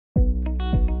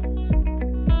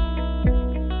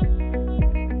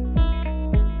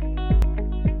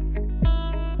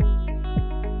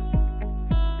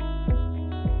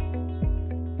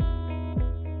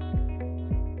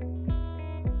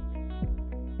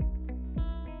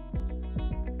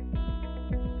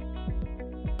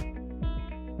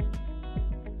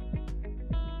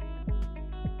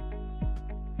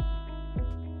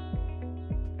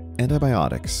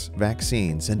Antibiotics,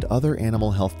 vaccines, and other animal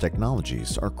health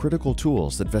technologies are critical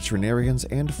tools that veterinarians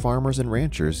and farmers and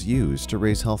ranchers use to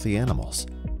raise healthy animals.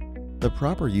 The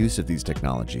proper use of these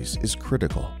technologies is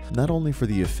critical, not only for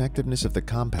the effectiveness of the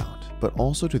compound, but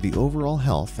also to the overall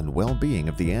health and well-being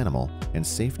of the animal and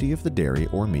safety of the dairy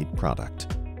or meat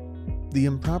product. The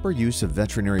improper use of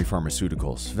veterinary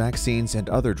pharmaceuticals, vaccines, and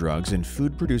other drugs in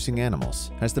food-producing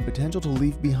animals has the potential to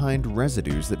leave behind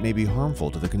residues that may be harmful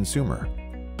to the consumer.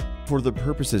 For the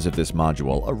purposes of this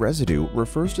module, a residue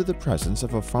refers to the presence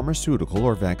of a pharmaceutical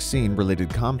or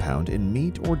vaccine-related compound in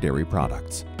meat or dairy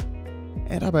products.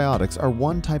 Antibiotics are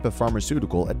one type of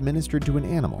pharmaceutical administered to an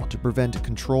animal to prevent,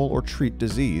 control, or treat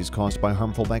disease caused by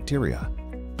harmful bacteria.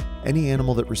 Any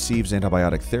animal that receives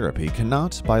antibiotic therapy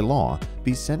cannot, by law,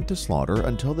 be sent to slaughter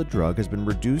until the drug has been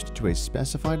reduced to a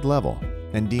specified level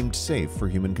and deemed safe for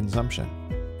human consumption.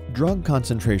 Drug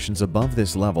concentrations above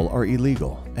this level are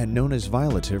illegal and known as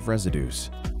violative residues.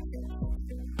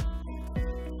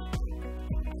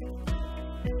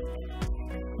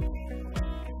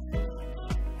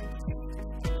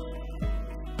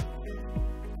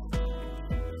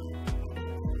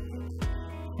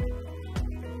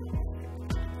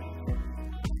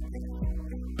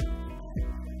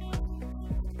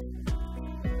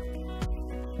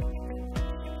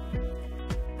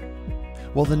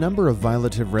 While the number of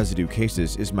violative residue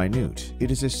cases is minute,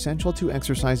 it is essential to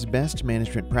exercise best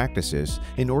management practices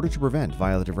in order to prevent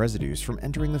violative residues from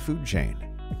entering the food chain.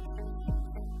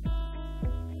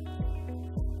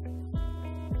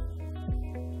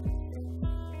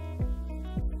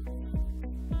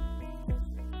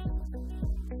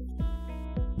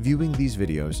 Viewing these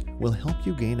videos will help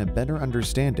you gain a better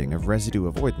understanding of residue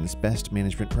avoidance best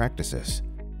management practices.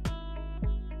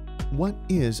 What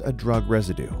is a drug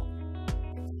residue?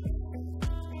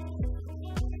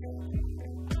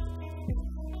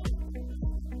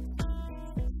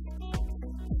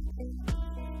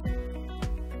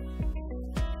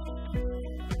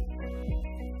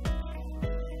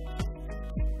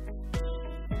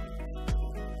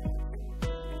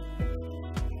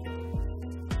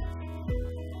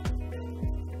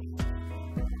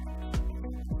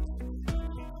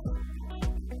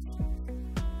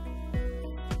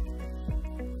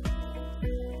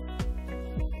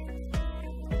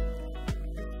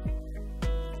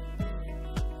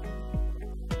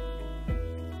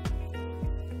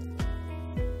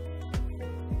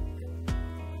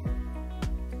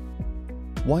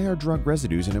 Why are drug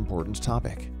residues an important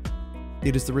topic?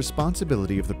 It is the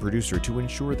responsibility of the producer to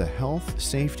ensure the health,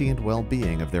 safety, and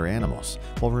well-being of their animals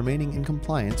while remaining in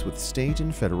compliance with state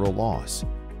and federal laws.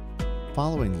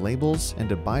 Following labels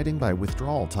and abiding by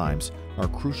withdrawal times are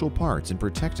crucial parts in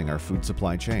protecting our food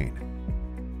supply chain.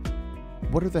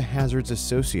 What are the hazards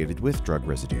associated with drug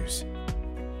residues?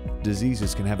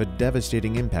 Diseases can have a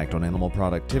devastating impact on animal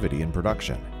productivity and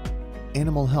production.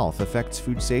 Animal health affects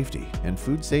food safety, and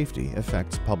food safety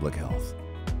affects public health.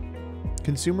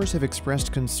 Consumers have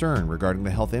expressed concern regarding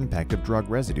the health impact of drug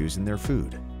residues in their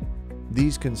food.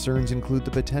 These concerns include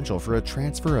the potential for a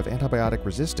transfer of antibiotic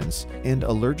resistance and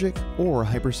allergic or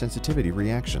hypersensitivity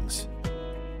reactions.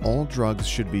 All drugs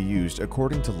should be used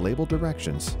according to label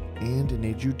directions and in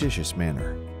a judicious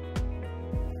manner.